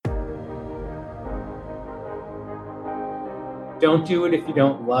Don't do it if you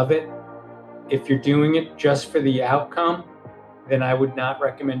don't love it. If you're doing it just for the outcome, then I would not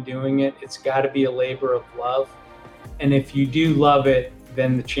recommend doing it. It's got to be a labor of love. And if you do love it,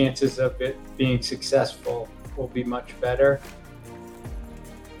 then the chances of it being successful will be much better.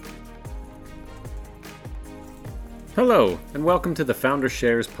 Hello, and welcome to the Founder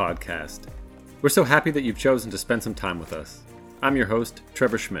Shares podcast. We're so happy that you've chosen to spend some time with us. I'm your host,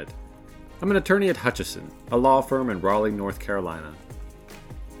 Trevor Schmidt. I'm an attorney at Hutchison, a law firm in Raleigh, North Carolina.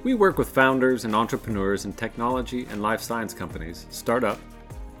 We work with founders and entrepreneurs in technology and life science companies start up,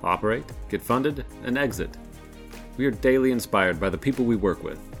 operate, get funded, and exit. We are daily inspired by the people we work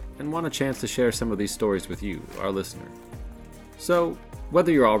with and want a chance to share some of these stories with you, our listener. So,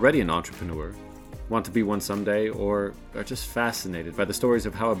 whether you're already an entrepreneur, want to be one someday, or are just fascinated by the stories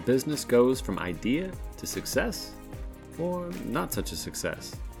of how a business goes from idea to success, or not such a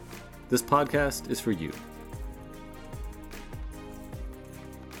success, this podcast is for you.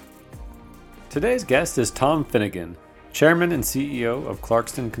 Today's guest is Tom Finnegan, Chairman and CEO of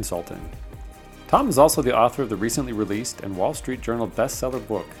Clarkston Consulting. Tom is also the author of the recently released and Wall Street Journal bestseller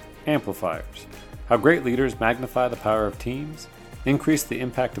book, Amplifiers: How Great Leaders Magnify the Power of Teams, Increase the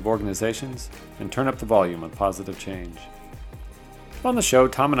Impact of Organizations, and Turn Up the Volume on Positive Change. On the show,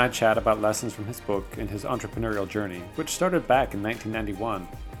 Tom and I chat about lessons from his book and his entrepreneurial journey, which started back in 1991,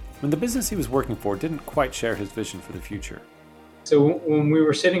 when the business he was working for didn't quite share his vision for the future. So when we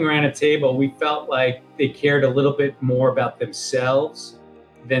were sitting around a table, we felt like they cared a little bit more about themselves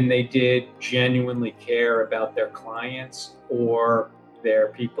than they did genuinely care about their clients or their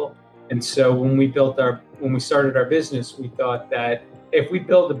people. And so when we started our business, we thought that if we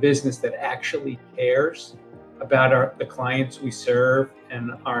build a business that actually cares about the clients we serve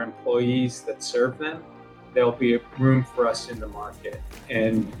and our employees that serve them, there'll be a room for us in the market.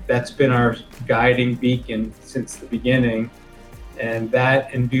 And that's been our guiding beacon since the beginning. And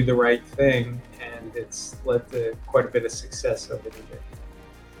do the right thing. And it's led to quite a bit of success over the years.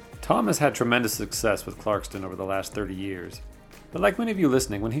 Tom has had tremendous success with Clarkston over the last 30 years. But like many of you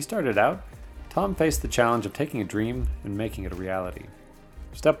listening, when he started out, Tom faced the challenge of taking a dream and making it a reality.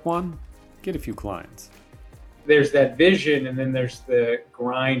 Step one, get a few clients. There's that vision, and then there's the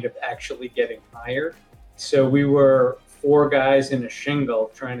grind of actually getting hired. So we were 4 guys in a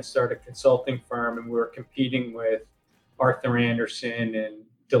shingle trying to start a consulting firm, and we were competing with Arthur Andersen and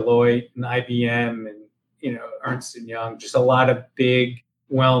Deloitte and IBM and Ernst & Young, just a lot of big,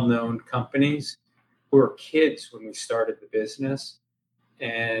 well-known companies. We were kids when we started the business,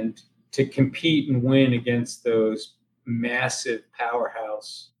 and to compete and win against those massive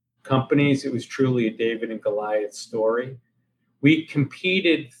powerhouse companies, it was truly a David and Goliath story. We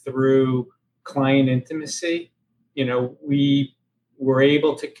competed through client intimacy. We were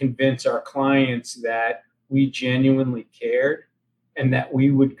able to convince our clients that we genuinely cared and that we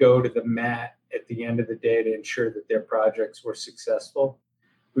would go to the mat at the end of the day to ensure that their projects were successful.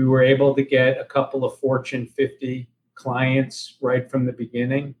 We were able to get a couple of Fortune 50 clients right from the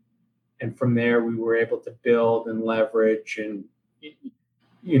beginning. And from there, we were able to build and leverage. And,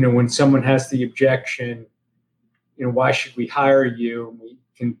 when someone has the objection, why should we hire you? We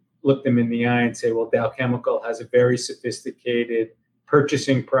can look them in the eye and say, well, Dow Chemical has a very sophisticated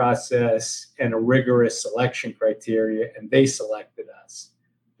purchasing process and a rigorous selection criteria, and they selected us.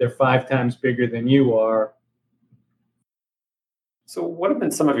 They're 5 times bigger than you are. So what have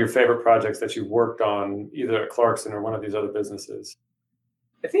been some of your favorite projects that you've worked on, either at Clarkston or one of these other businesses?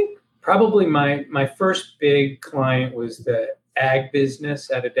 I think probably my first big client was the ag business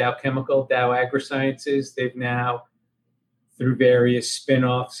at a Dow Chemical, Dow AgroSciences. They've now, through various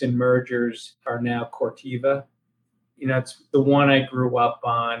spin-offs and mergers, are now Corteva. It's the one I grew up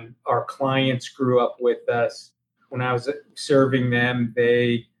on. Our clients grew up with us. When I was serving them,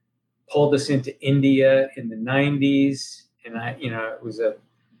 they pulled us into India in the 90s. And it was a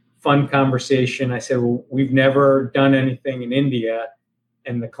fun conversation. I said, well, we've never done anything in India.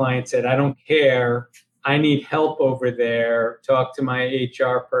 And the client said, I don't care. I need help over there. Talk to my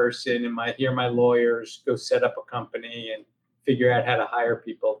HR person and my lawyers, go set up a company and figure out how to hire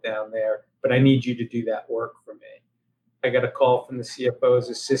people down there. But I need you to do that work for me. I got a call from the CFO's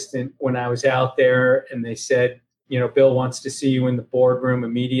assistant when I was out there, and they said, Bill wants to see you in the boardroom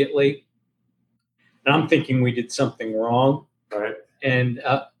immediately. And I'm thinking we did something wrong. Right. And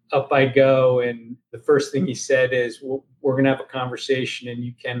up I go. And the first thing he said is, well, we're going to have a conversation and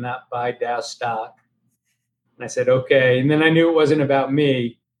you cannot buy Dow stock. And I said, okay. And then I knew it wasn't about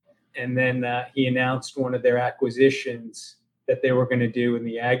me. And then he announced one of their acquisitions that they were going to do in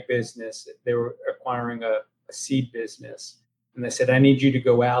the ag business. They were acquiring a seed business. And they said, I need you to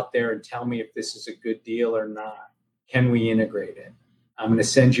go out there and tell me if this is a good deal or not. Can we integrate it? I'm going to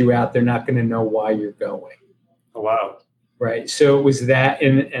send you out. They're not going to know why you're going. Oh, wow. Right. So it was that.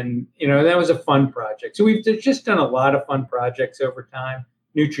 And that was a fun project. So we've just done a lot of fun projects over time.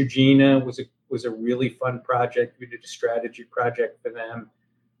 Neutrogena was a really fun project. We did a strategy project for them.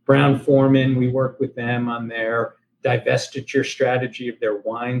 Brown-Forman, we worked with them on their divestiture strategy of their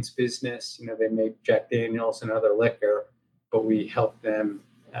wines business. They make Jack Daniels and other liquor, but we helped them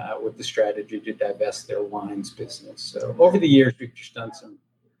with the strategy to divest their wines business. So over the years, we've just done some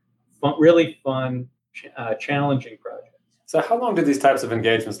really fun, challenging projects. So how long do these types of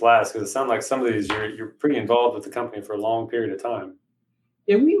engagements last? Because it sounds like some of these, you're pretty involved with the company for a long period of time.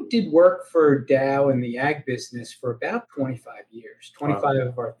 Yeah, we did work for Dow in the ag business for about 25 years, 25 Wow.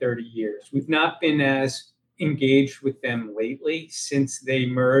 of our 30 years. We've not been as engaged with them lately since they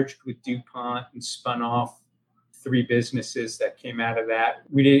merged with DuPont and spun off 3 businesses that came out of that.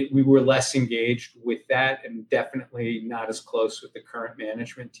 We were less engaged with that and definitely not as close with the current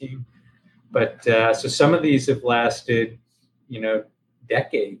management team. But so some of these have lasted,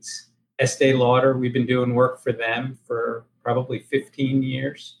 decades. Estee Lauder, we've been doing work for them for probably 15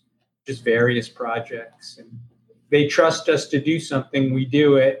 years, just various projects. And they trust us to do something. We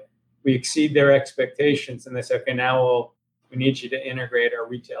do it. We exceed their expectations. And they say, okay, now we need you to integrate our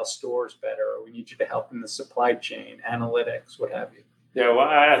retail stores better, or we need you to help in the supply chain, analytics, what have you. Yeah, well,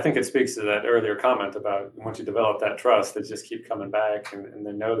 I think it speaks to that earlier comment about once you develop that trust, they just keep coming back and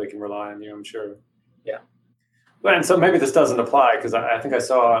they know they can rely on you, I'm sure. Yeah. Well, and so maybe this doesn't apply because I think I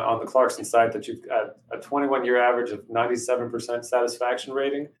saw on the Clarkson site that you've got a 21-year average of 97% satisfaction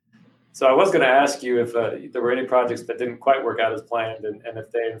rating. So I was going to ask you if there were any projects that didn't quite work out as planned and if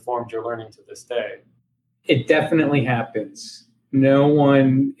they informed your learning to this day. It definitely happens. No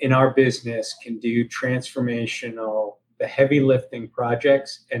one in our business can do transformational, the heavy lifting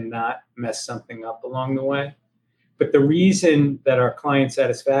projects and not mess something up along the way. But the reason that our client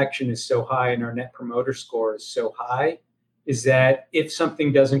satisfaction is so high and our net promoter score is so high is that if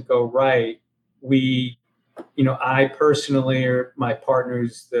something doesn't go right, I personally, or my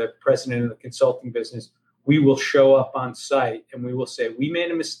partners, the president of the consulting business, we will show up on site and we will say, we made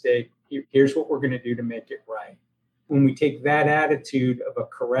a mistake. Here's what we're going to do to make it right. When we take that attitude of a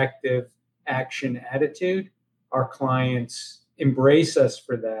corrective action attitude, our clients embrace us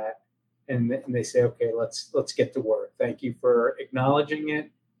for that. And they say, okay, let's get to work. Thank you for acknowledging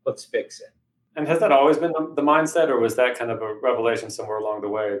it. Let's fix it. And has that always been the mindset, or was that kind of a revelation somewhere along the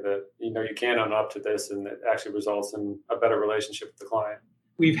way that, you can own up to this and it actually results in a better relationship with the client?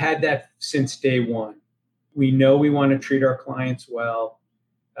 We've had that since day one. We know we want to treat our clients well.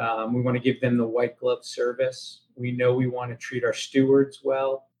 We want to give them the white glove service. We know we want to treat our stewards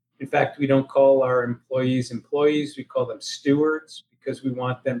well. In fact, we don't call our employees, we call them stewards because we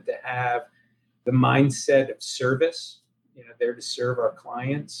want them to have the mindset of service. They're to serve our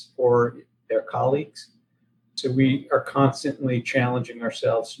clients or their colleagues. So we are constantly challenging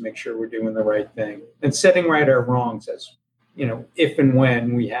ourselves to make sure we're doing the right thing and setting right our wrongs as, if and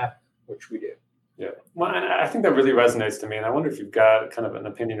when we have, which we do. Yeah. Well, I think that really resonates to me. And I wonder if you've got kind of an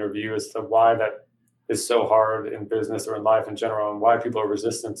opinion or view as to why that is so hard in business or in life in general, and why people are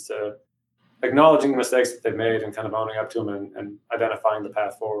resistant to acknowledging the mistakes that they've made and kind of owning up to them and identifying the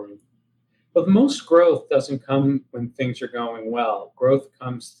path forward. But most growth doesn't come when things are going well. Growth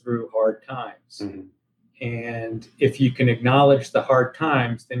comes through hard times. Mm-hmm. And if you can acknowledge the hard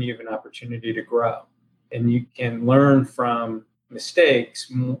times, then you have an opportunity to grow. And you can learn from mistakes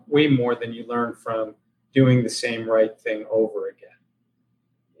way more than you learn from doing the same right thing over again.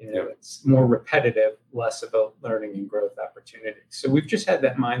 It's more repetitive, less of a learning and growth opportunity. So we've just had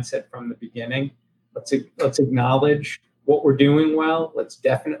that mindset from the beginning. Let's acknowledge what we're doing well. Let's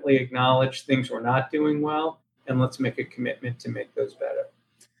definitely acknowledge things we're not doing well, and let's make a commitment to make those better.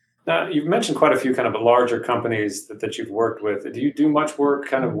 Now, you've mentioned quite a few kind of larger companies that you've worked with. Do you do much work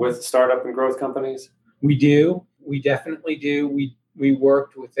kind of with startup and growth companies? We do. We definitely do. We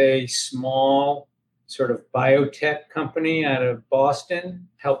worked with a small sort of biotech company out of Boston,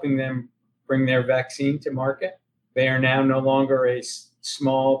 helping them bring their vaccine to market. They are now no longer a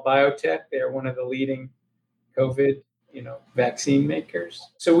small biotech. They are one of the leading COVID, vaccine makers.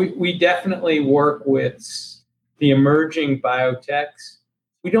 So we definitely work with the emerging biotechs.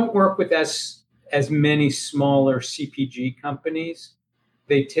 We don't work with as many smaller CPG companies.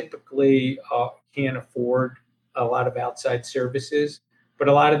 They typically can't afford a lot of outside services. But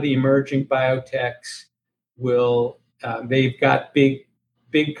a lot of the emerging biotechs they've got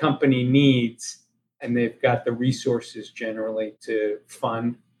big company needs, and they've got the resources generally to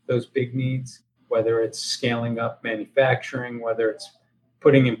fund those big needs, whether it's scaling up manufacturing, whether it's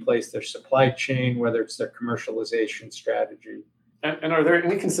putting in place their supply chain, whether it's their commercialization strategy. And are there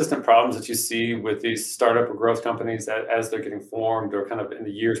any consistent problems that you see with these startup or growth companies as they're getting formed, or kind of in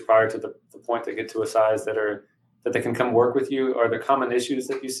the years prior to the point they get to a size that they can come work with you? Are there common issues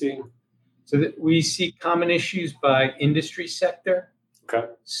that you see? So that we see common issues by industry sector. Okay.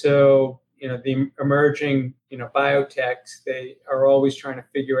 So, the emerging, biotechs, they are always trying to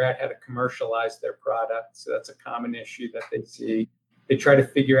figure out how to commercialize their product. So that's a common issue that they see. They try to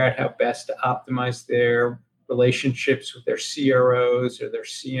figure out how best to optimize their relationships with their CROs or their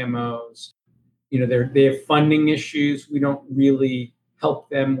CMOs. They have funding issues. We don't really help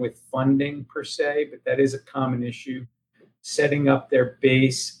them with funding per se, but that is a common issue. Setting up their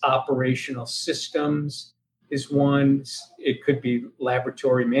base operational systems is one. It could be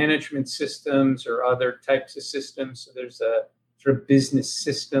laboratory management systems or other types of systems. So there's a sort of business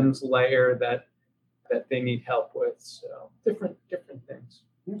systems layer that they need help with. So different things.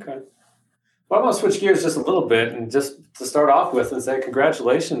 Okay. Well, I'm going to switch gears just a little bit and just to start off with and say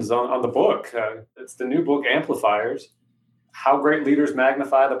congratulations on the book. It's the new book, Amplifiers: How Great Leaders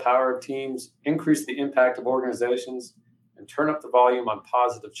Magnify the Power of Teams, Increase the Impact of Organizations, and Turn Up the Volume on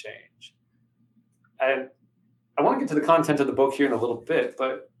Positive Change. And I want to get to the content of the book here in a little bit,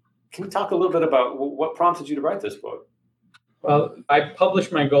 but can you talk a little bit about what prompted you to write this book? Well, I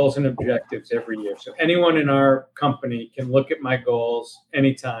publish my goals and objectives every year. So anyone in our company can look at my goals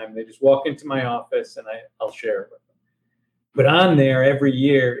anytime. They just walk into my office and I'll share it with them. But on there every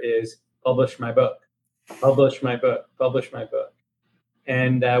year is publish my book, publish my book, publish my book.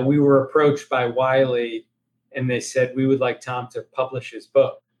 And we were approached by Wiley, and they said, we would like Tom to publish his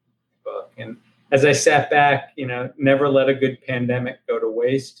book. And as I sat back, never let a good pandemic go to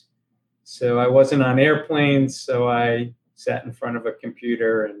waste. So I wasn't on airplanes, so I sat in front of a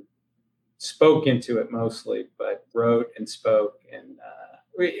computer and spoke into it mostly, but wrote and spoke. And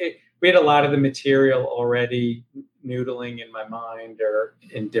we had a lot of the material already noodling in my mind or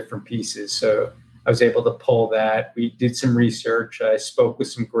in different pieces. So I was able to pull that. We did some research. I spoke with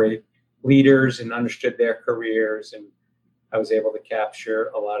some great leaders and understood their careers, and I was able to capture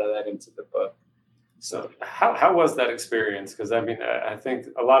a lot of that into the book. So how was that experience? Because I think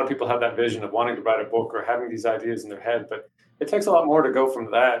a lot of people have that vision of wanting to write a book or having these ideas in their head, but it takes a lot more to go from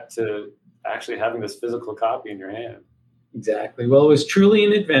that to actually having this physical copy in your hand. Exactly. Well, it was truly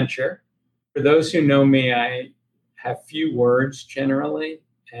an adventure. For those who know me, I have few words generally,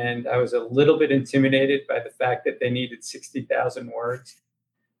 and I was a little bit intimidated by the fact that they needed 60,000 words.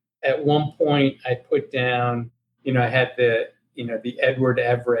 At one point, I put down, I had the Edward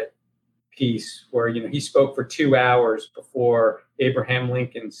Everett piece where, he spoke for 2 hours before Abraham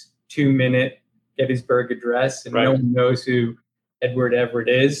Lincoln's 2-minute Gettysburg Address. And right. No one knows who Edward Everett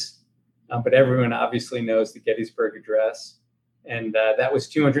is, but everyone obviously knows the Gettysburg Address. And that was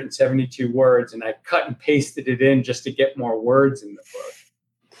 272 words. And I cut and pasted it in just to get more words in the book.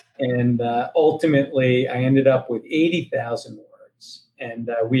 And ultimately, I ended up with 80,000 words.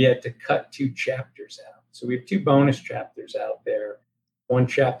 And we had to cut 2 chapters out. So we have 2 bonus chapters out there. 1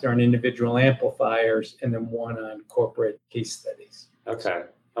 chapter on individual amplifiers, and then 1 on corporate case studies. Okay.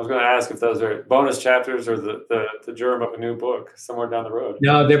 I was going to ask if those are bonus chapters or the germ of a new book somewhere down the road.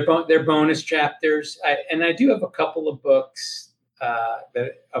 No, they're bonus chapters. I do have a couple of books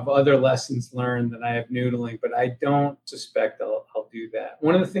of other lessons learned that I have noodling, but I don't suspect I'll do that.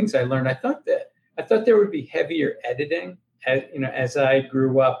 One of the things I learned, I thought there would be heavier editing. As I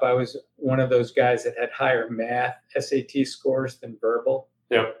grew up, I was one of those guys that had higher math SAT scores than verbal.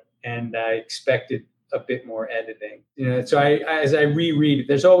 Yep. And I expected a bit more editing. So as I reread it,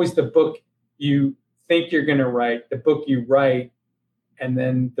 there's always the book you think you're going to write, the book you write, and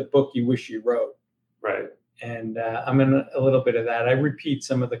then the book you wish you wrote. Right. And I'm in a little bit of that. I repeat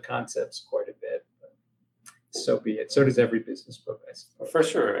some of the concepts quite a bit. So be it. So does every business book, I suppose. For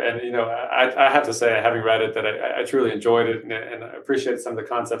sure. And, I have to say, having read it, that I truly enjoyed it and I appreciated some of the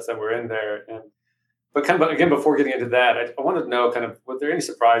concepts that were in there. But again, before getting into that, I wanted to know were there any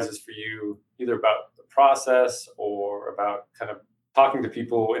surprises for you, either about the process or about kind of talking to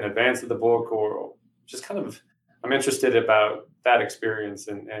people in advance of the book, or just I'm interested about that experience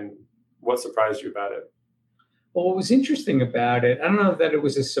and what surprised you about it? Well, what was interesting about it, I don't know that it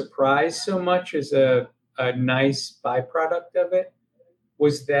was a surprise so much as a nice byproduct of it,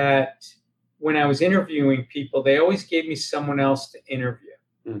 was that when I was interviewing people, they always gave me someone else to interview.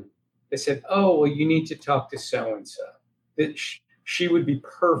 Mm. They said, oh, well, you need to talk to so-and-so. That she would be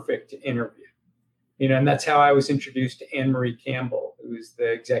perfect to interview. And that's how I was introduced to Anne-Marie Campbell, who is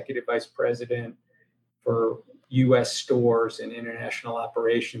the executive vice president for U.S. stores and international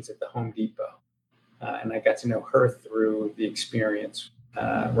operations at the Home Depot. And I got to know her through the experience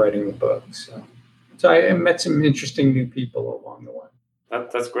writing the book. So I met some interesting new people along the way.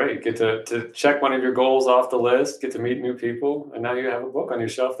 That's great. Get to check one of your goals off the list, get to meet new people, and now you have a book on your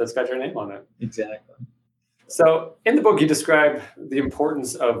shelf that's got your name on it. Exactly. So in the book, you describe the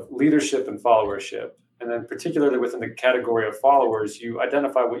importance of leadership and followership. And then particularly within the category of followers, you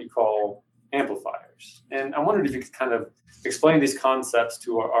identify what you call amplifiers. And I wondered if you could kind of explain these concepts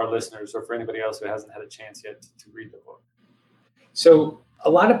to our listeners, or for anybody else who hasn't had a chance yet to read the book. So a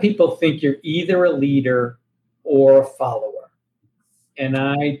lot of people think you're either a leader or a follower. And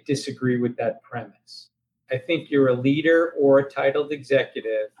I disagree with that premise. I think you're a leader or a titled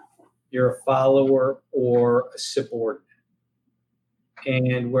executive. You're a follower or a subordinate.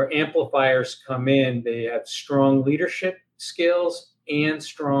 And where amplifiers come in, they have strong leadership skills and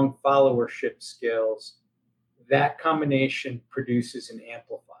strong followership skills. That combination produces an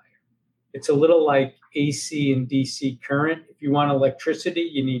amplifier. It's a little like AC and DC current. If you want electricity,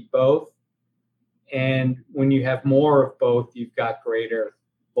 you need both. And when you have more of both, you've got greater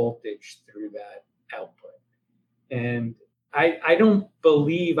voltage through that output. And I don't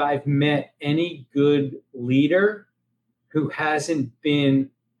believe I've met any good leader who hasn't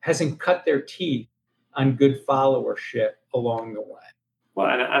cut their teeth on good followership along the way. Well,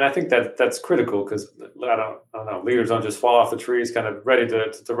 and I think that's critical, because I don't know, leaders don't just fall off the trees kind of ready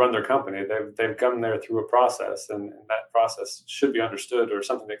to run their company. They've come there through a process, and that process should be understood, or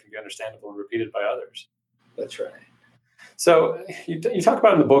something that can be understandable and repeated by others. That's right. So you talk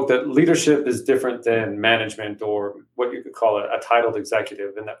about in the book that leadership is different than management, or what you could call a titled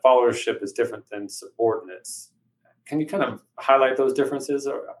executive, and that followership is different than subordinates. Can you kind of highlight those differences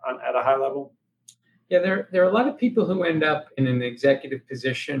at a high level? Yeah, there are a lot of people who end up in an executive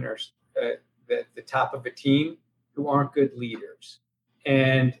position or the top of a team who aren't good leaders.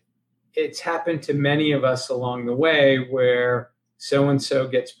 And it's happened to many of us along the way, where so-and-so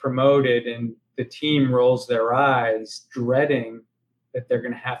gets promoted and the team rolls their eyes, dreading that they're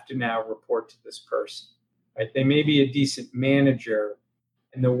going to have to now report to this person. Right? They may be a decent manager,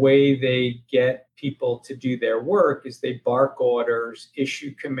 and the way they get people to do their work is they bark orders,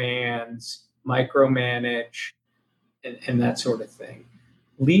 issue commands, micromanage, and that sort of thing.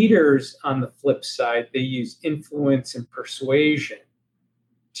 Leaders, on the flip side, they use influence and persuasion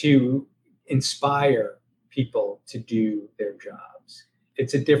to inspire people to do their jobs.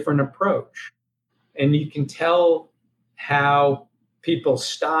 It's a different approach. And you can tell how people's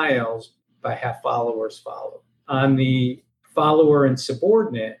styles by how followers follow. On the follower and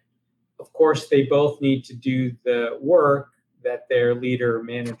subordinate, of course, they both need to do the work that their leader or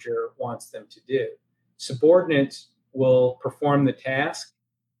manager wants them to do. Subordinates will perform the task,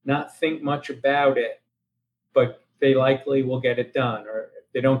 not think much about it, but they likely will get it done. Or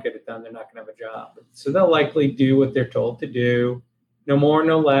if they don't get it done, they're not going to have a job. So they'll likely do what they're told to do, no more,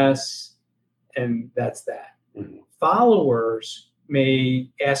 no less, and that's that. Mm-hmm. Followers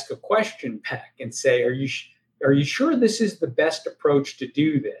may ask a question back and say, are you sure this is the best approach to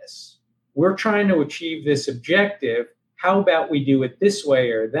do this? We're trying to achieve this objective. How about we do it this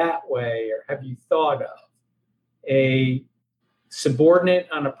way or that way? Or have you thought of? A subordinate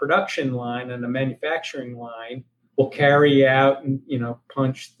on a production line, on a manufacturing line, will carry out and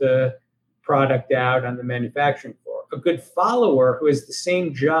punch the product out on the manufacturing floor. A good follower who has the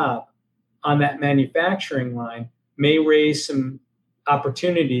same job on that manufacturing line may raise some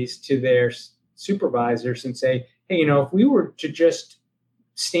opportunities to their supervisors and say, hey, if we were to just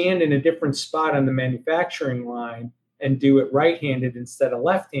stand in a different spot on the manufacturing line and do it right-handed instead of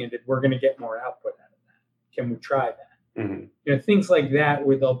left-handed, we're going to get more output out of that. Can we try that? Mm-hmm. Things like that,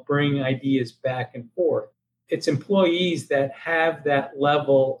 where they'll bring ideas back and forth. It's employees that have that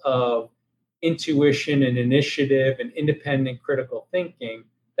level of intuition and initiative and independent critical thinking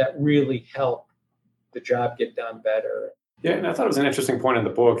that really help the job get done better. Yeah, and I thought it was an interesting point in the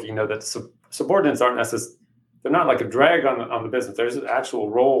book, that subordinates aren't necessarily, they're not like a drag on the business. There's an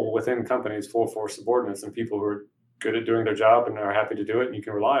actual role within companies for subordinates and people who are good at doing their job and are happy to do it, and you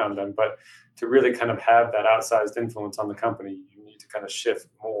can rely on them. But to really kind of have that outsized influence on the company, you need to kind of shift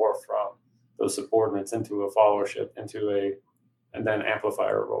more from those subordinates into a followership, and then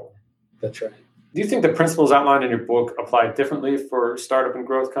amplifier role. That's right. Do you think the principles outlined in your book apply differently for startup and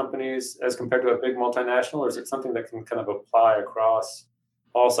growth companies as compared to a big multinational, or is it something that can kind of apply across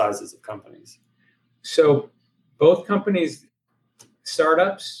all sizes of companies? So both companies,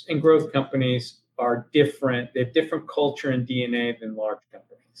 startups and growth companies, are different. They have different culture and DNA than large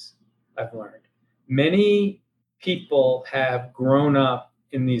companies, I've learned. Many people have grown up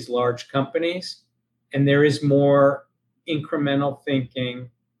in these large companies, and there is more incremental thinking,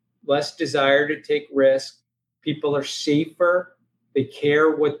 less desire to take risk. People are safer They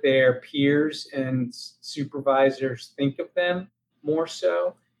care what their peers and supervisors think of them more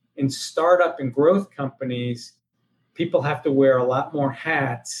so. In startup and growth companies, people have to wear a lot more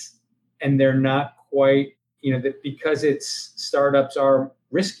hats, and they're not quite, that because it's startups are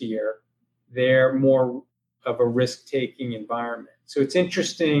riskier, they're more of a risk-taking environment. So it's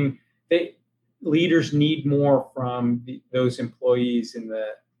interesting. Leaders need more from those employees in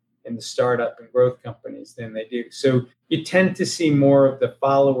the startup and growth companies than they do. So you tend to see more of the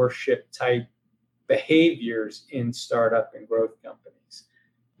followership type behaviors in startup and growth companies.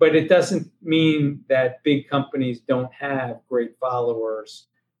 But it doesn't mean that big companies don't have great followers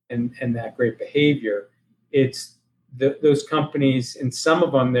and that great behavior. It's those companies, and some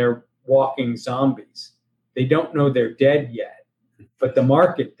of them, they're walking zombies. They don't know they're dead yet, but the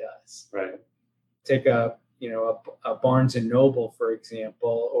market does. Right. Take a Barnes and Noble, for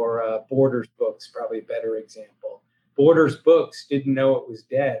example, or Borders Books, probably a better example. Borders Books didn't know it was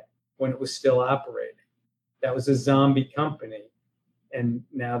dead when it was still operating. That was a zombie company, and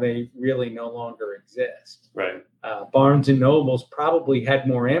now they really no longer exist. Right. Barnes and Nobles probably had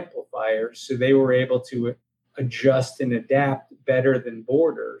more amplifiers, so they were able to adjust and adapt better than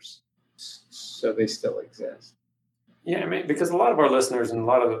Borders, so they still exist. Yeah, I mean, because a lot of our listeners and a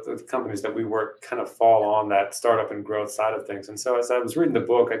lot of the companies that we work kind of fall on that startup and growth side of things. And so as I was reading the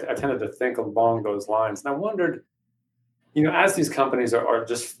book, I tended to think along those lines. And I wondered, as these companies are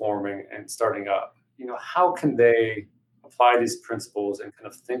just forming and starting up, how can they apply these principles and kind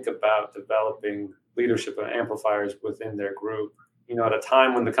of think about developing leadership and amplifiers within their group, at a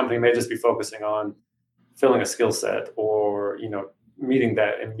time when the company may just be focusing on filling a skill set or, meeting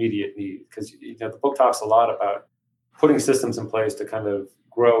that immediate need. Because, the book talks a lot about putting systems in place to kind of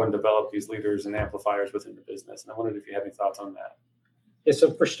grow and develop these leaders and amplifiers within the business. And I wondered if you had any thoughts on that. Yeah,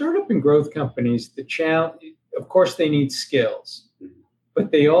 so for startup and growth companies, the challenge, of course, they need skills,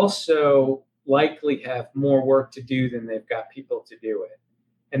 but they also likely have more work to do than they've got people to do it.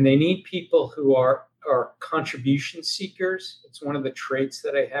 And they need people who are contribution seekers. It's one of the traits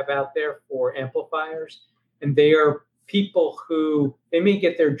that I have out there for amplifiers. And they are people who, they may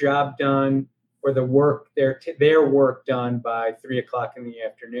get their job done or their work done by 3:00 in the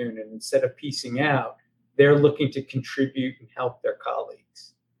afternoon. And instead of piecing out, they're looking to contribute and help their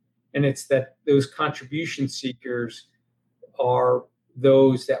colleagues. And it's that those contribution seekers are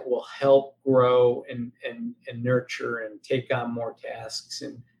those that will help grow and nurture and take on more tasks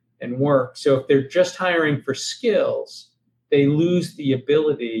and work. So if they're just hiring for skills, they lose the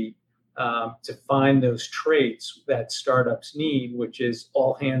ability to find those traits that startups need, which is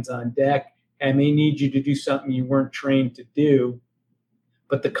all hands on deck. And they need you to do something you weren't trained to do,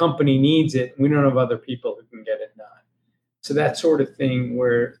 but the company needs it. We don't have other people who can get it done. So that sort of thing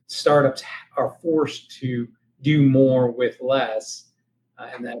where startups are forced to do more with less,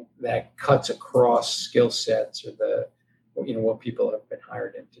 and that cuts across skill sets or what people have been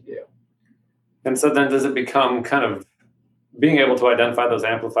hired in to do. And so then does it become kind of being able to identify those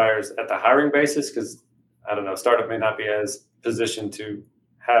amplifiers at the hiring basis? Because, I don't know, startup may not be as positioned to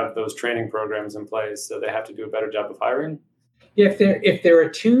have those training programs in place, so they have to do a better job of hiring? Yeah, if they're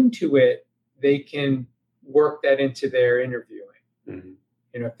attuned to it, they can work that into their interviewing. Mm-hmm.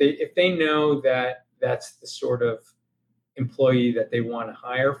 If they know that that's the sort of employee that they want to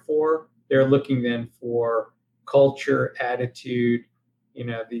hire for, they're looking then for culture, attitude,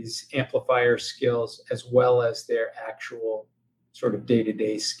 these amplifier skills, as well as their actual sort of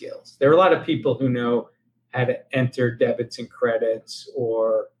day-to-day skills. There are a lot of people who know how to enter debits and credits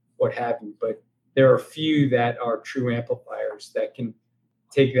or what have you, but there are a few that are true amplifiers that can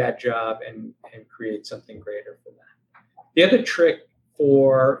take that job and create something greater for them. The other trick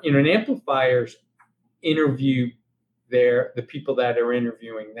for, an amplifier's interview the people that are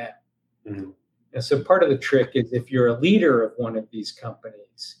interviewing them. Mm-hmm. And so part of the trick is, if you're a leader of one of these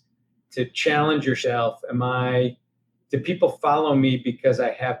companies, to challenge yourself, do people follow me because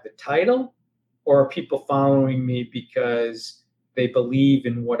I have the title, or are people following me because they believe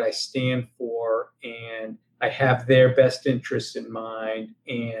in what I stand for and I have their best interests in mind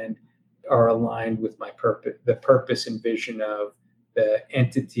and are aligned with my purpose, the purpose and vision of the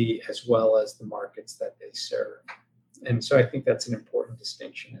entity as well as the markets that they serve. And so I think that's an important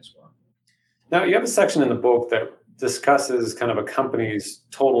distinction as well. Now, you have a section in the book that discusses kind of a company's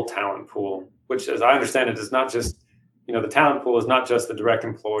total talent pool, which, as I understand it, is not just, the talent pool is not just the direct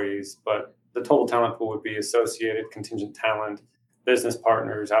employees, but the total talent pool would be associated contingent talent, business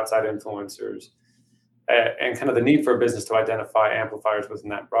partners, outside influencers, and kind of the need for a business to identify amplifiers within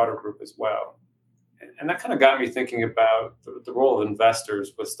that broader group as well. And that kind of got me thinking about the role of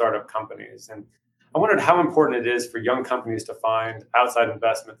investors with startup companies. And I wondered how important it is for young companies to find outside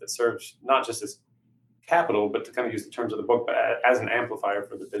investment that serves not just as capital, but to kind of use the terms of the book, but as an amplifier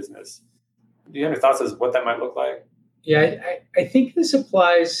for the business. Do you have any thoughts as what that might look like? Yeah, I think this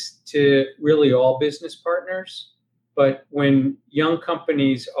applies to really all business partners. But when young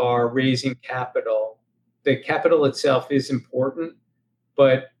companies are raising capital, the capital itself is important.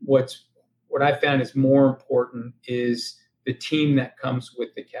 But what I found is more important is the team that comes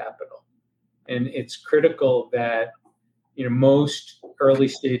with the capital. And it's critical that most early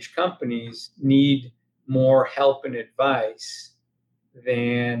stage companies need more help and advice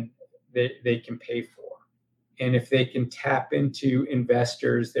than they can pay for. And if they can tap into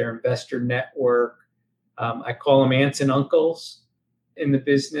investors, their investor network, I call them aunts and uncles in the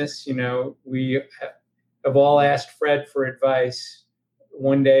business. We have all asked Fred for advice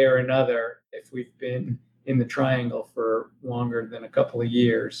one day or another if we've been in the triangle for longer than a couple of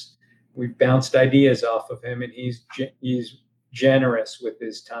years. We've bounced ideas off of him, and he's generous with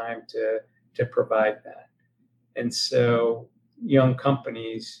his time to provide that. And so young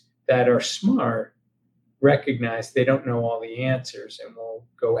companies that are smart recognize they don't know all the answers and will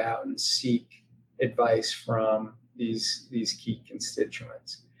go out and seek advice from these key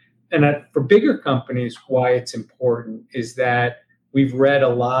constituents. And for bigger companies, why it's important is that we've read a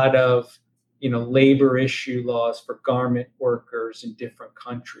lot of labor issue laws for garment workers in different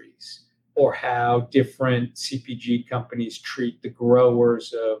countries, or how different CPG companies treat the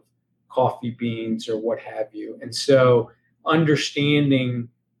growers of coffee beans or what have you. And so understanding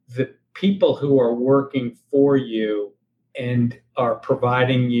the people who are working for you and are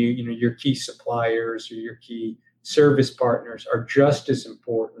providing you, your key suppliers or your key service partners are just as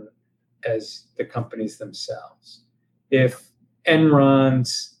important as the companies themselves. If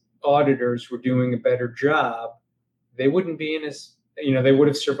Enron's auditors were doing a better job, they wouldn't be they would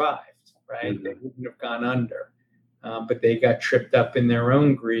have survived, right? Mm-hmm. They wouldn't have gone under. But they got tripped up in their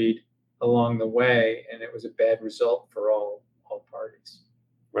own greed along the way, and it was a bad result for all parties.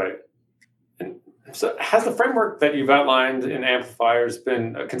 Right. And so has the framework that you've outlined in Amplifiers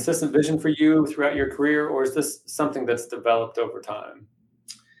been a consistent vision for you throughout your career, or is this something that's developed over time?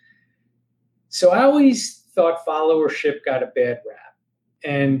 So I always thought followership got a bad rap.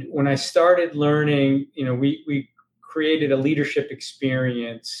 And when I started learning, we created a leadership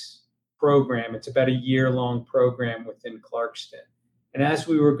experience program. It's about a year-long program within Clarkston. And as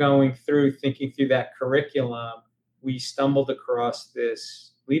we were thinking through that curriculum, we stumbled across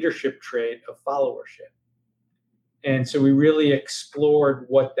this leadership trait of followership. And so we really explored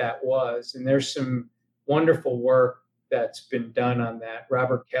what that was. And there's some wonderful work that's been done on that.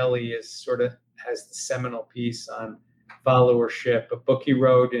 Robert Kelly has the seminal piece on followership, a book he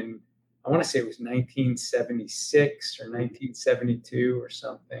wrote in, I want to say it was 1976 or 1972 or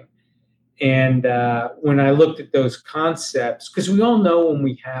something. And when I looked at those concepts, because we all know when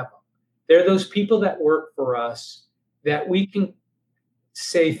we have them, they're those people that work for us that we can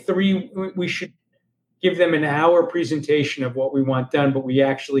say we should give them an hour presentation of what we want done, but we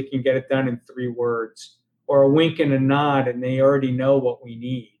actually can get it done in 3 words, or a wink and a nod, and they already know what we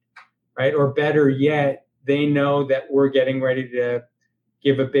need, right? Or better yet, they know that we're getting ready to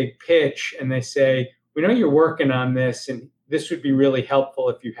give a big pitch, and they say, we know you're working on this, and this would be really helpful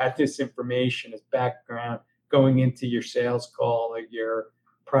if you had this information as background going into your sales call or your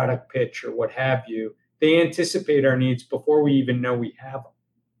product pitch or what have you. They anticipate our needs before we even know we have them.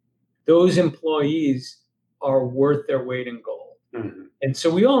 Those employees are worth their weight in gold. Mm-hmm. And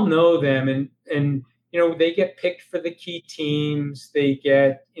so we all know them, and they get picked for the key teams. They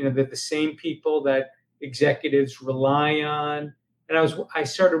get, they're the same people that executives rely on. And I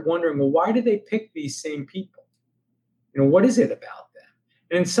started wondering, well, why do they pick these same people? What is it about them?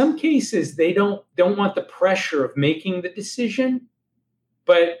 And in some cases, they don't want the pressure of making the decision,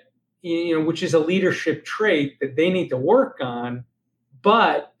 but which is a leadership trait that they need to work on,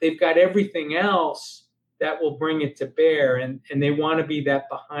 but they've got everything else that will bring it to bear. And they want to be that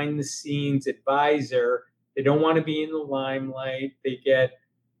behind the scenes advisor. They don't want to be in the limelight. They get,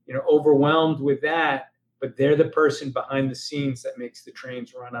 overwhelmed with that, but they're the person behind the scenes that makes the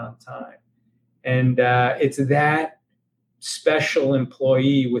trains run on time. And it's that special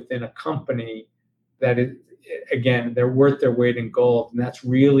employee within a company that is, again, they're worth their weight in gold. And that's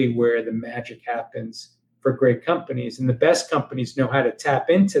really where the magic happens for great companies. And the best companies know how to tap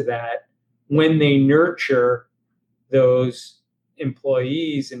into that when they nurture those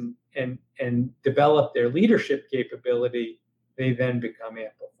employees and develop their leadership capability. They then become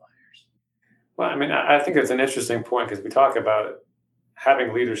amplifiers. Well, I think it's an interesting point, because we talk about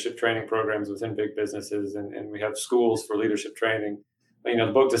having leadership training programs within big businesses, and we have schools for leadership training.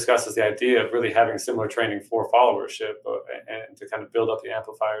 the book discusses the idea of really having similar training for followership and to kind of build up the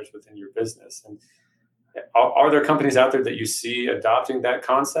amplifiers within your business. And are there companies out there that you see adopting that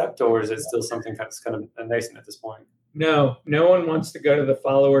concept, or is it still something that's kind of nascent at this point? No one wants to go to the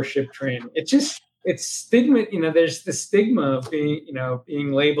followership train. It's stigma. There's the stigma of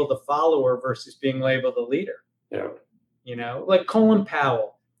being labeled a follower versus being labeled a leader. Yeah. Like Colin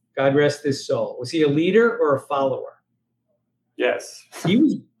Powell, God rest his soul. Was he a leader or a follower? Yes. He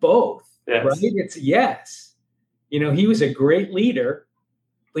was both. Yes. Right? It's yes. He was a great leader,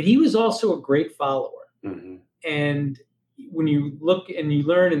 but he was also a great follower. Mm-hmm. And when you look and you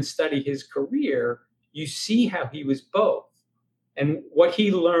learn and study his career, you see how he was both. And what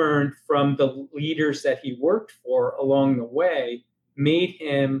he learned from the leaders that he worked for along the way made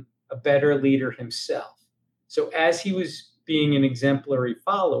him a better leader himself. So as he was being an exemplary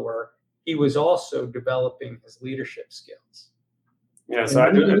follower, he was also developing his leadership skills. Yeah, so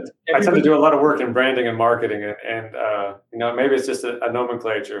I tend to do a lot of work in branding and marketing, and maybe it's just a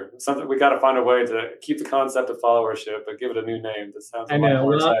nomenclature. Something we got to find a way to keep the concept of followership, but give it a new name that sounds a lot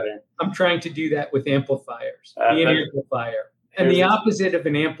more exciting. I'm trying to do that with amplifiers. Be an amplifier, and the opposite of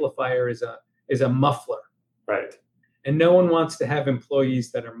an amplifier is a muffler. Right. And no one wants to have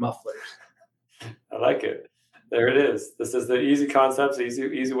employees that are mufflers. I like it. There it is. This is the easy concepts,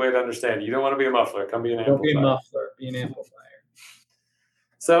 easy way to understand. You don't want to be a muffler. Come be an amplifier. Don't be a muffler. Be an amplifier.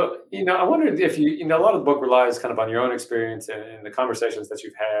 So, I wondered if a lot of the book relies kind of on your own experience and the conversations that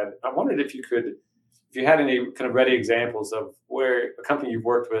you've had. I wondered if you had any kind of ready examples of where a company you've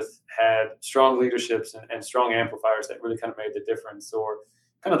worked with had strong leaderships and strong amplifiers that really kind of made the difference, or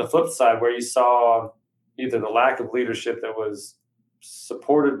kind of the flip side where you saw either the lack of leadership that was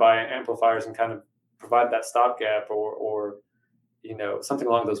supported by amplifiers and kind of provide that stopgap or something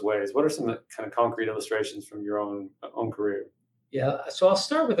along those ways. What are some kind of concrete illustrations from your own career? Yeah, so I'll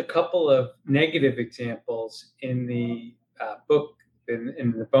start with a couple of negative examples in the book,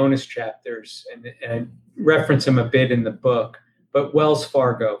 in the bonus chapters, and I reference them a bit in the book. But Wells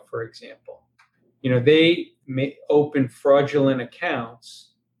Fargo, for example, they may open fraudulent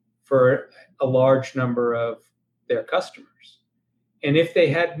accounts for a large number of their customers. And if they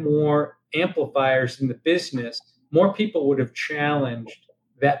had more amplifiers in the business, more people would have challenged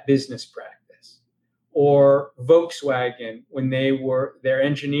that business practice. Or Volkswagen, when their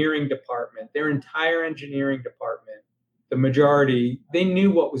engineering department, their entire engineering department, the majority, they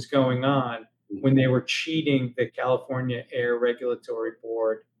knew what was going on when they were cheating the California Air Regulatory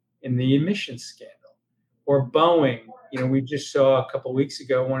Board in the emissions scandal. Or Boeing, we just saw a couple of weeks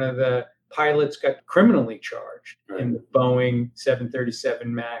ago, one of the pilots got criminally charged in the Boeing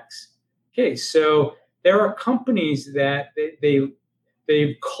 737 MAX case. So there are companies that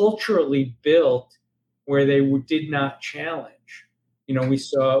they've culturally built where they did not challenge. We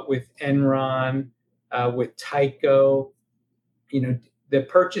saw it with Enron, with Tyco, the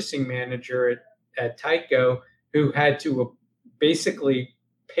purchasing manager at Tyco, who had to basically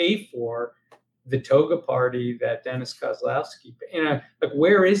pay for the toga party that Dennis Kozlowski, like,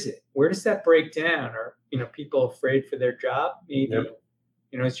 where is it? Where does that break down? Are, people afraid for their job? Maybe,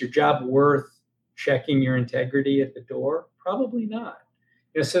 Yep. Is your job worth checking your integrity at the door? Probably not.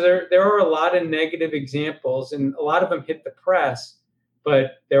 So there are a lot of negative examples, and a lot of them hit the press,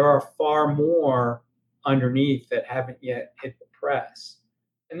 but there are far more underneath that haven't yet hit the press.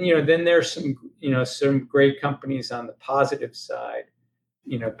 And then there's some great companies on the positive side.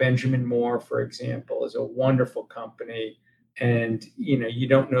 Benjamin Moore, for example, is a wonderful company, and you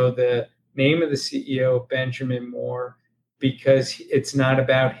don't know the name of the CEO of Benjamin Moore because it's not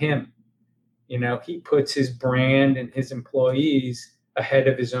about him. He puts his brand and his employees ahead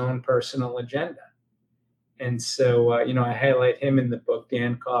of his own personal agenda. And so, I highlight him in the book,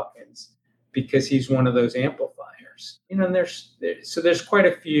 Dan Calkins, because he's one of those amplifiers. And there's quite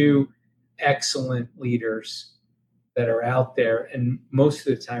a few excellent leaders that are out there, and most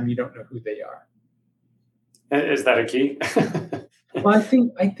of the time you don't know who they are. Is that a key? Well,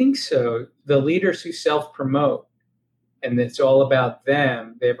 I think so. The leaders who self-promote, and it's all about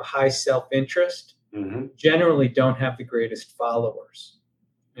them, they have a high self-interest, generally don't have the greatest followers.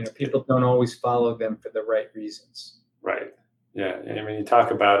 People don't always follow them for the right reasons. Right. Yeah. I mean, you talk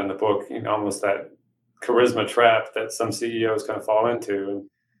about in the book, almost that charisma trap that some CEOs kind of fall into. And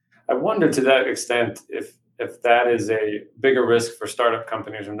I wonder to that extent if that is a bigger risk for startup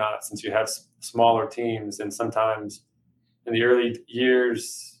companies or not, since you have smaller teams, and sometimes in the early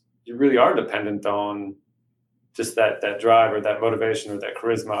years, you really are dependent on just that drive or that motivation or that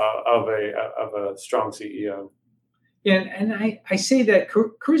charisma of a strong CEO. Yeah, and I say that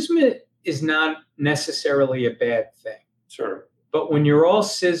charisma is not necessarily a bad thing. Sure. But when you're all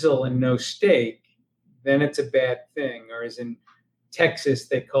sizzle and no steak, then it's a bad thing. Or as in Texas,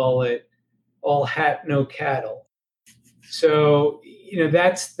 they call it all hat, no cattle. So,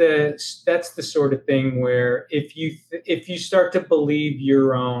 that's the sort of thing where if you start to believe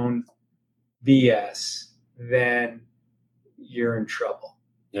your own BS, then you're in trouble.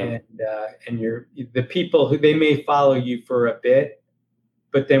 Yeah. And the people who they may follow you for a bit,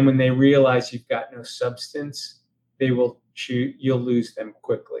 but then when they realize you've got no substance, you'll lose them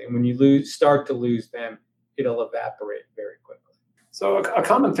quickly. And when you start to lose them, it'll evaporate very quickly. So a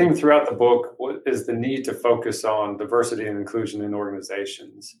common theme throughout the book is the need to focus on diversity and inclusion in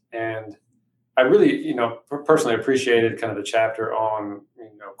organizations. And I really, personally appreciated kind of the chapter on,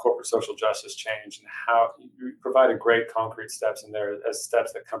 corporate social justice change and how you provided great concrete steps in there as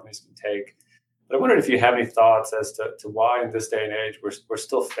steps that companies can take. But I wondered if you have any thoughts as to why in this day and age we're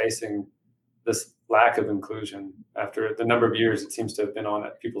still facing this lack of inclusion after the number of years it seems to have been on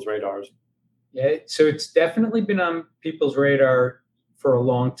people's radars. Yeah, so it's definitely been on people's radar for a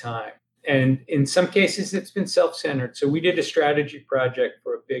long time. And in some cases, it's been self-centered. So we did a strategy project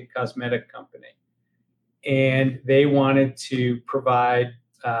for a big cosmetic company. And they wanted to provide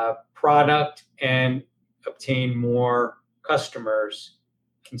product and obtain more consumers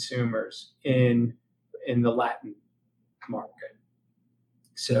in the Latin market.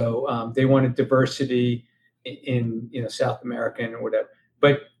 So they wanted diversity in South America and whatever.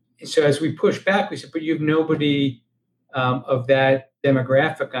 But so as we pushed back, we said, but you have nobody of that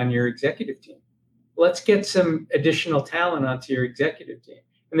demographic on your executive team. Let's get some additional talent onto your executive team.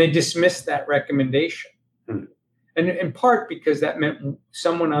 And they dismissed that recommendation. And in part because that meant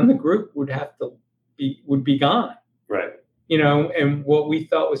someone on the group would be gone. Right. And what we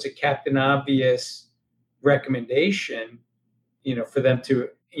thought was a Captain Obvious recommendation, for them to,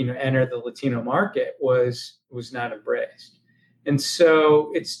 enter the Latino market was not embraced. And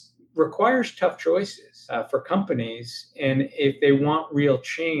so it's requires tough choices for companies. And if they want real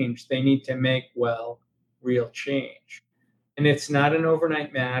change, they need to make, real change. And it's not an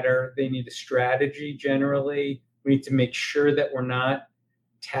overnight matter. They need a strategy generally. We need to make sure that we're not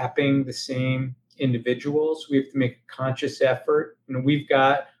tapping the same individuals. We have to make a conscious effort. We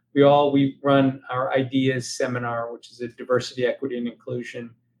run our Ideas seminar, which is a diversity, equity, and inclusion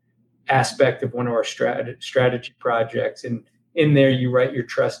aspect of one of our strategy projects. And in there, you write your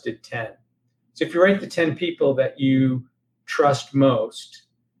trusted 10. So if you write the 10 people that you trust most,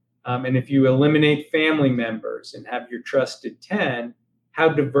 and if you eliminate family members and have your trusted 10, how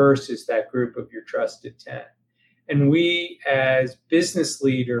diverse is that group of your trusted 10? And we, as business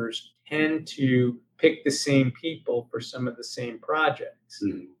leaders, tend to pick the same people for some of the same projects.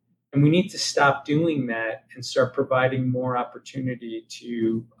 Mm-hmm. And we need to stop doing that and start providing more opportunity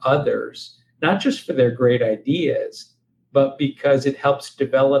to others, not just for their great ideas, but because it helps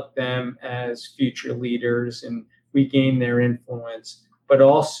develop them as future leaders and we gain their influence, but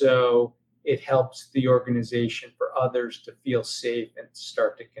also it helps the organization for others to feel safe and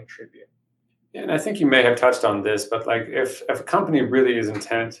start to contribute. Yeah, and I think you may have touched on this, but if a company really is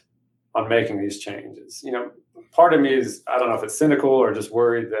intent on making these changes, part of me is, I don't know if it's cynical or just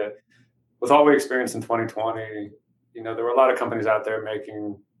worried that with all we experienced in 2020, there were a lot of companies out there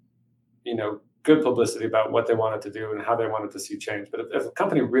making, good publicity about what they wanted to do and how they wanted to see change. But if a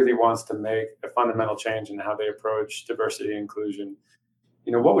company really wants to make a fundamental change in how they approach diversity and inclusion,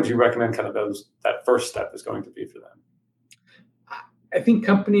 what would you recommend kind of that first step is going to be for them? I think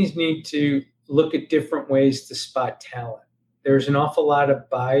companies need to look at different ways to spot talent. There's an awful lot of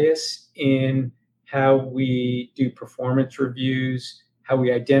bias in how we do performance reviews, how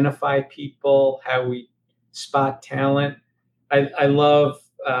we identify people, how we spot talent. I love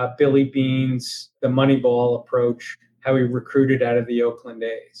Billy Beane's the Moneyball approach, how he recruited out of the Oakland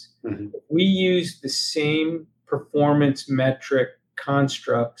A's. Mm-hmm. We use the same performance metric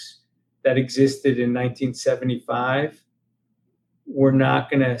constructs that existed in 1975. We're not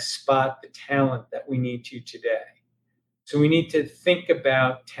going to spot the talent that we need to today. So we need to think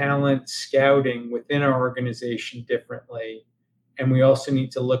about talent scouting within our organization differently. And we also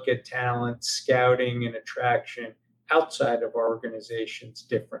need to look at talent scouting and attraction outside of our organizations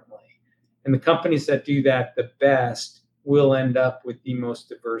differently. And the companies that do that the best will end up with the most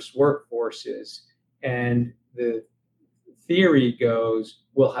diverse workforces. And the theory goes,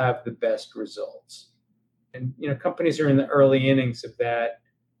 we'll have the best results. And, companies are in the early innings of that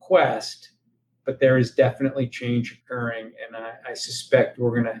quest, but there is definitely change occurring. And I suspect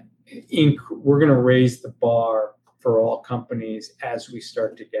we're going to raise the bar for all companies as we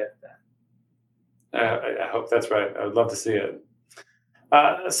start to get that. I hope that's right. I would love to see it.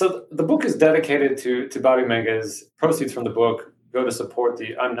 So the book is dedicated to Bobby Menges. Proceeds from the book go to support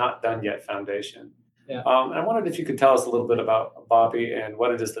the I'm Not Done Yet Foundation. Yeah. I wondered if you could tell us a little bit about Bobby and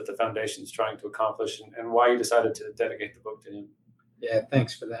what it is that the foundation is trying to accomplish, and why you decided to dedicate the book to him. Yeah,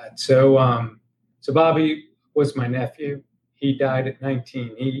 thanks for that. So Bobby was my nephew. He died at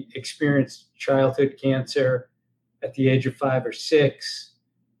 19. He experienced childhood cancer at the age of 5 or 6.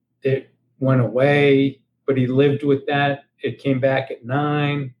 It went away, but he lived with that. It came back at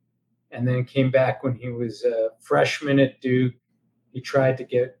 9, and then came back when he was a freshman at Duke. He tried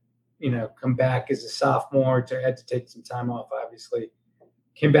to come back as a sophomore. Had to take some time off, obviously.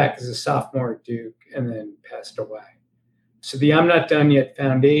 Came back as a sophomore at Duke, and then passed away. So the I'm Not Done Yet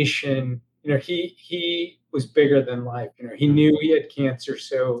Foundation, he was bigger than life. He knew he had cancer.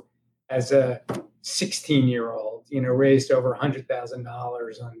 So as a 16-year-old, raised over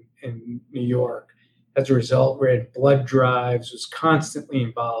 $100,000 in New York. As a result, ran blood drives, was constantly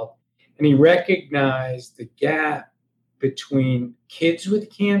involved. And he recognized the gap between kids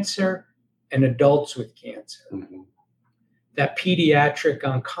with cancer and adults with cancer. Mm-hmm. That pediatric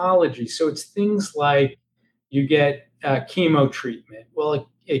oncology. So it's things like you get chemo treatment. Well,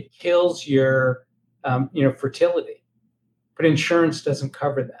 it kills your, fertility, but insurance doesn't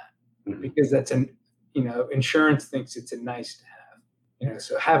cover that. Mm-hmm. Because that's insurance thinks it's a nice to have.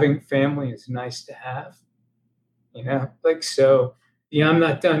 So having family is nice to have. So the I'm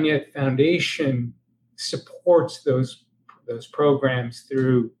Not Done Yet Foundation supports those programs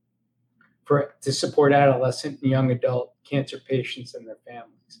to support adolescent and young adult cancer patients and their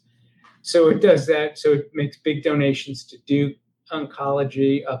families. So it does that. So it makes big donations to Duke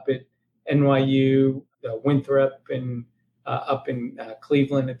Oncology up at NYU, Winthrop, and up in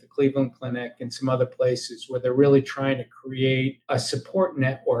Cleveland at the Cleveland Clinic, and some other places where they're really trying to create a support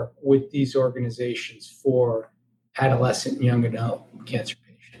network with these organizations for adolescent and young adult cancer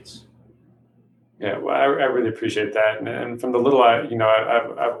patients. Yeah, well, I really appreciate that. And from the little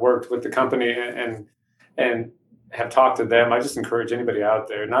I've worked with the company and have talked to them, I just encourage anybody out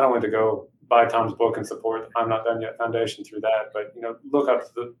there not only to go buy Tom's book and support I'm Not Done Yet Foundation through that, but look up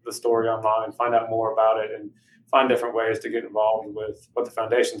the story online, find out more about it, and find different ways to get involved with what the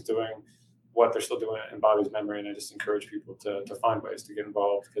foundation's doing, what they're still doing in Bobby's memory. And I just encourage people to find ways to get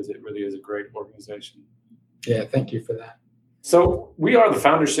involved, because it really is a great organization. Yeah, thank you for that. So we are the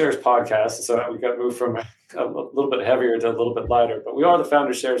Founders Shares podcast. So we got moved from a little bit heavier to a little bit lighter, but we are the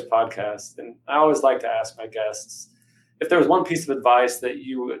Founders Shares podcast. And I always like to ask my guests, if there was one piece of advice that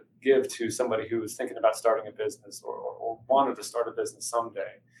you would give to somebody who was thinking about starting a business or wanted to start a business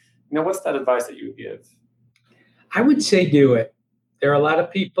someday, what's that advice that you would give? I would say do it. There are a lot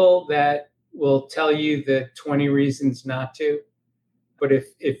of people that will tell you the 20 reasons not to. But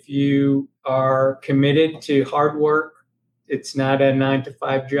if you are committed to hard work, it's not a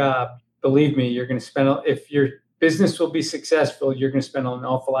 9-to-5 job. Believe me, you're going to if your business will be successful, you're going to spend an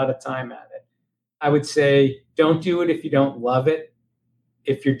awful lot of time at it. I would say don't do it if you don't love it.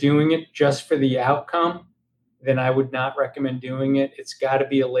 If you're doing it just for the outcome, then I would not recommend doing it. It's got to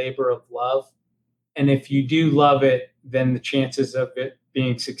be a labor of love. And if you do love it, then the chances of it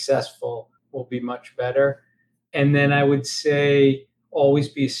being successful will be much better. And then I would say always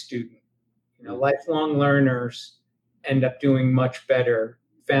be a student. Lifelong learners end up doing much better.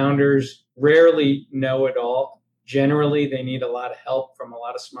 Founders rarely know it all. Generally, they need a lot of help from a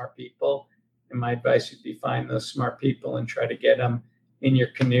lot of smart people. And my advice would be find those smart people and try to get them in your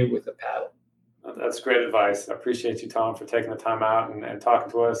canoe with a paddle. That's great advice. I appreciate you, Tom, for taking the time out and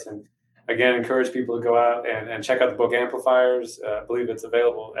talking to us. And again, encourage people to go out and check out the book Amplifiers. I believe it's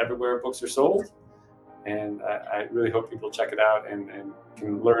available everywhere books are sold. And I really hope people check it out and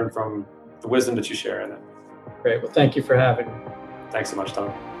can learn from the wisdom that you share in it. Great. Well, thank you for having me. Thanks so much,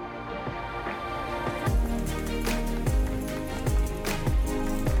 Tom.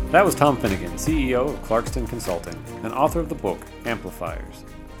 That was Tom Finnegan, CEO of Clarkston Consulting and author of the book Amplifiers.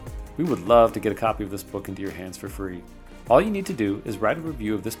 We would love to get a copy of this book into your hands for free. All you need to do is write a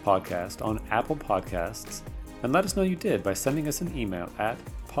review of this podcast on Apple Podcasts and let us know you did by sending us an email at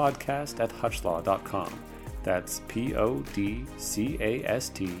podcast@hutchlaw.com. That's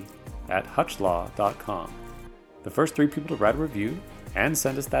podcast@hutchlaw.com. The first 3 people to write a review and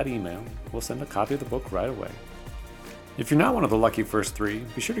send us that email will send a copy of the book right away. If you're not one of the lucky first 3,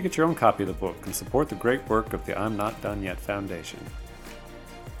 be sure to get your own copy of the book and support the great work of the I'm Not Done Yet Foundation.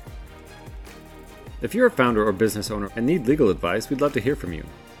 If you're a founder or business owner and need legal advice, we'd love to hear from you.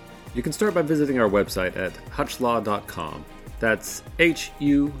 You can start by visiting our website at hutchlaw.com. That's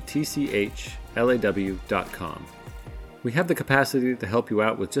HUTCHLAW.com. We have the capacity to help you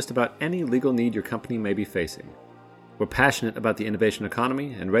out with just about any legal need your company may be facing. We're passionate about the innovation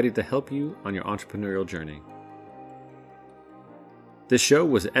economy and ready to help you on your entrepreneurial journey. This show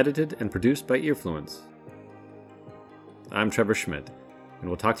was edited and produced by Earfluence. I'm Trevor Schmidt, and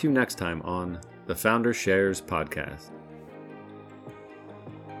we'll talk to you next time on the Founder Shares Podcast.